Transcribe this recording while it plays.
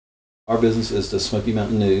Our business is the Smoky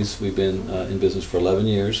Mountain News. We've been in business for 11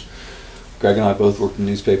 years. Greg and I both worked in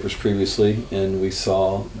newspapers previously, and we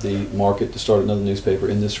saw the market to start another newspaper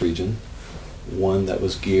in this region, one that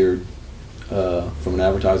was geared from an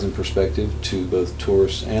advertising perspective to both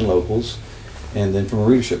tourists and locals, and then from a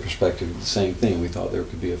readership perspective, the same thing. We thought there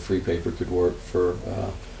could be a free paper could work for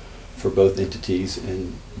both entities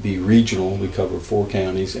and be regional. We cover 4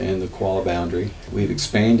 counties and the Koala boundary. We've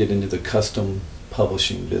expanded into the custom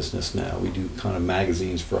publishing business now. We do kind of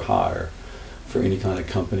magazines for hire for any kind of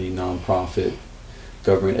company, nonprofit,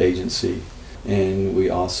 government agency. And we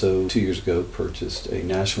also, 2 years ago, purchased a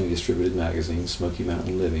nationally distributed magazine, Smoky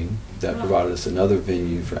Mountain Living, that provided us another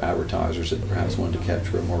venue for advertisers that perhaps wanted to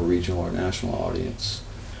capture a more regional or national audience.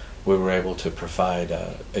 We were able to provide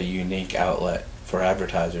a unique outlet for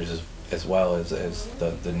advertisers as well as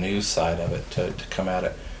the news side of it, to come at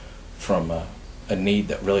it from a need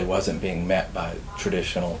that really wasn't being met by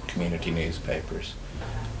traditional community newspapers.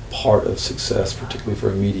 Part of success, particularly for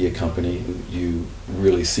a media company, you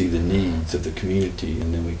really see the needs of the community,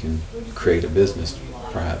 and then we can create a business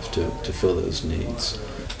perhaps to fill those needs.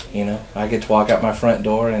 You know, I get to walk out my front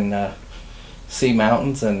door and see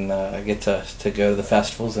mountains, and I get to go to the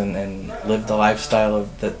festivals and live the lifestyle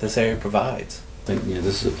that this area provides. I think,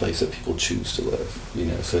 this is a place that people choose to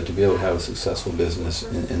live, so to be able to have a successful business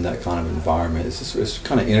in that kind of environment, it's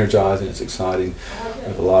kind of energizing, it's exciting. We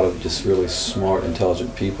have a lot of just really smart,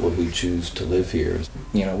 intelligent people who choose to live here.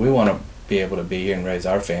 We want to be able to be here and raise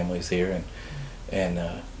our families here, and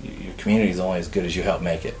your community is only as good as you help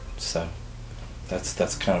make it. So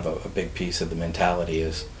that's kind of a big piece of the mentality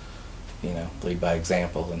is, lead by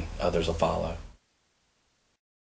example and others will follow.